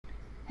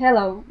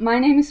Hello, my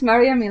name is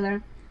Maria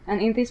Miller, and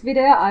in this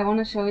video I want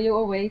to show you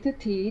a way to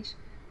teach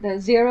the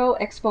zero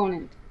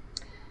exponent.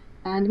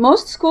 And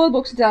most school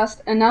books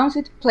just announce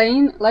it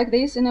plain like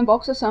this in a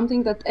box or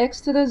something, that x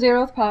to the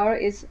 0th power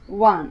is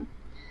 1.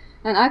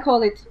 And I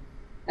call it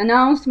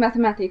announced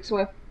mathematics,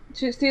 where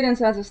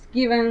students are just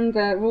given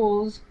the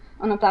rules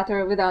on a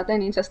platter without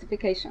any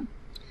justification.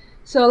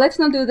 So let's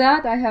not do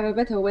that. I have a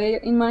better way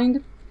in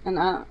mind,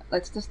 and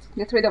let's just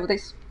get rid of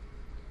this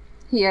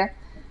here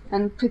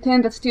and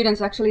pretend that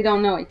students actually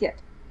don't know it yet.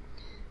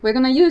 We're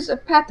going to use a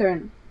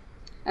pattern,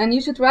 and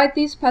you should write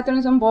these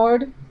patterns on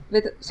board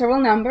with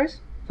several numbers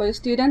for your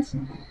students,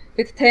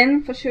 with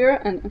 10 for sure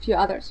and a few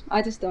others.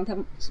 I just don't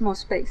have more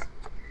space.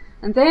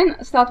 And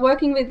then start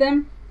working with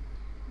them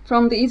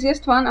from the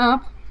easiest one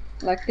up,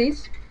 like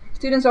this.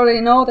 Students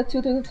already know that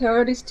 2 to the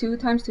 3rd is 2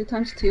 times 2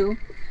 times 2,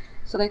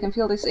 so they can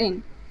fill this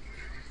in.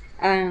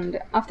 And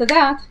after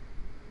that,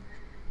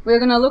 we're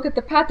going to look at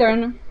the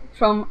pattern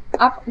from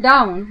up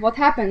down, what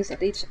happens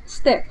at each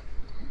step.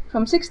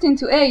 From 16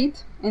 to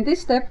 8, in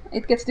this step,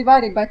 it gets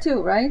divided by 2,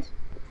 right?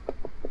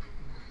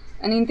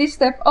 And in this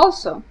step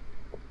also.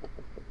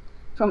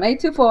 From 8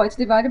 to 4, it's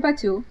divided by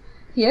 2.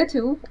 Here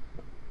 2.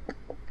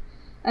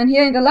 And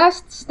here in the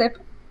last step,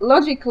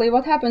 logically,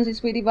 what happens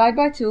is we divide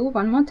by 2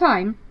 one more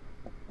time.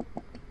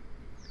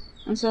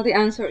 And so the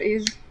answer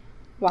is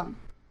 1.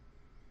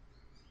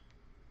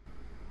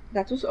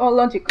 That was all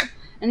logical.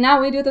 And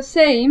now we do the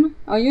same,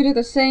 or you do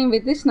the same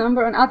with this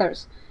number and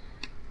others.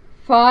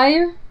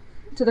 5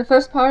 to the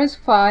first power is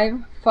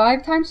 5.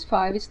 5 times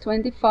 5 is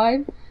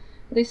 25.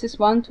 This is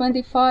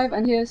 125,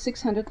 and here is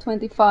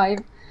 625.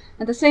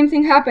 And the same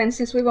thing happens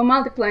since we were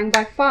multiplying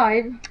by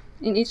 5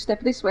 in each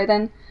step this way.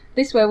 Then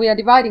this way we are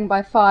dividing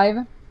by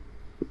 5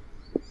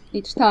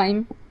 each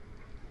time.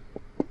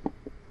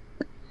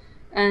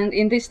 And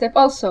in this step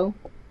also,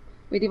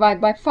 we divide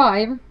by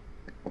 5.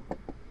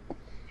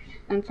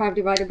 And 5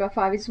 divided by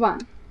 5 is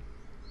 1.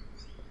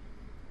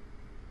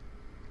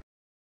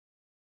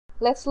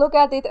 Let's look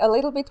at it a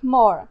little bit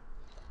more.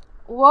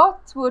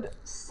 What would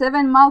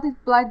 7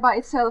 multiplied by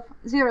itself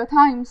 0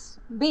 times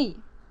be?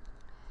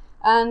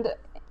 And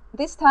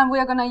this time we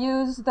are going to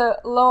use the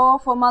law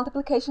for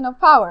multiplication of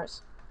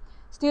powers.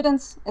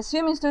 Students,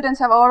 assuming students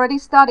have already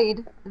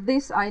studied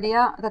this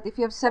idea, that if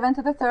you have 7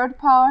 to the 3rd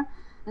power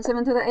and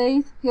 7 to the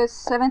 8th, here's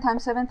 7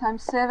 times 7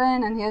 times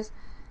 7, and here's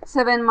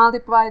 7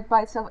 multiplied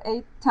by itself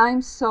 8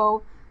 times,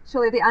 so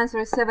surely the answer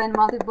is 7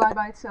 multiplied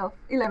by itself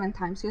 11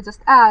 times. You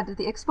just add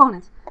the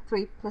exponents.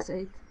 3 plus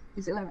 8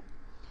 is 11.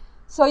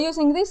 So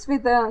using this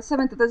with the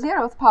 7 to the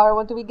 0th power,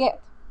 what do we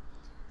get?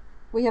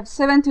 We have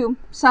 7 to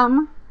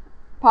some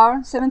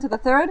power, 7 to the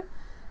 3rd,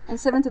 and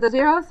 7 to the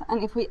 0th,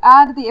 and if we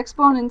add the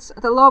exponents,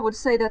 the law would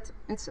say that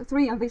it's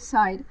 3 on this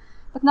side.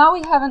 But now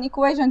we have an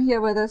equation here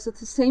where there's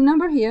the same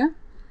number here,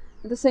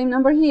 and the same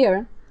number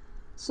here.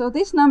 So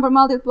this number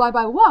multiplied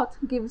by what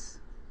gives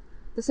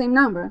the same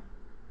number?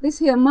 This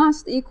here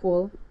must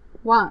equal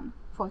 1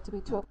 for it to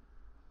be true.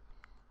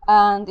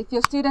 And if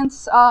your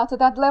students are to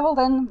that level,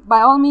 then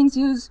by all means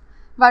use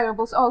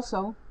variables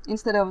also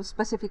instead of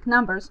specific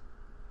numbers,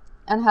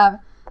 and have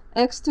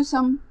x to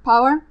some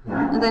power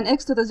and then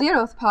x to the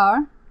 0th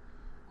power.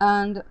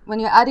 And when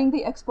you're adding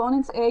the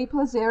exponents, a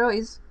plus 0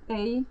 is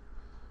a,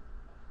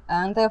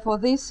 and therefore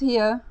this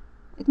here,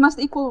 it must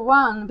equal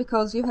 1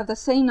 because you have the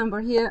same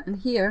number here and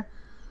here.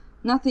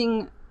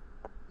 Nothing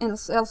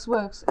else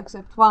works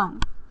except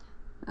 1.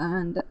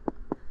 And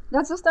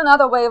that's just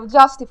another way of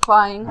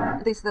justifying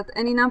this, that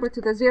any number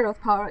to the 0th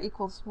power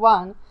equals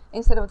 1,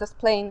 instead of just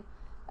plain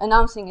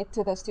announcing it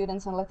to the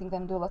students and letting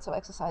them do lots of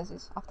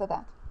exercises after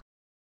that.